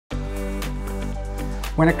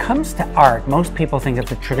When it comes to art, most people think of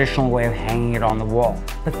the traditional way of hanging it on the wall.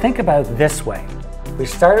 But think about it this way. We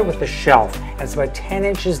started with the shelf, and it's about 10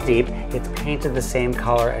 inches deep. It's painted the same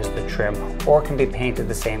color as the trim, or can be painted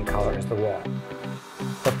the same color as the wall.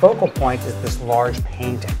 The focal point is this large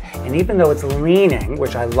painting, and even though it's leaning,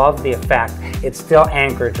 which I love the effect, it's still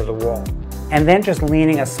anchored to the wall. And then just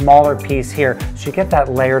leaning a smaller piece here, so you get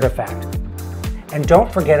that layered effect. And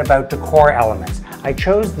don't forget about decor elements. I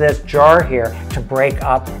chose this jar here to break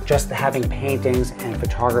up just having paintings and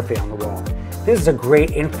photography on the wall. This is a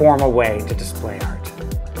great informal way to display art.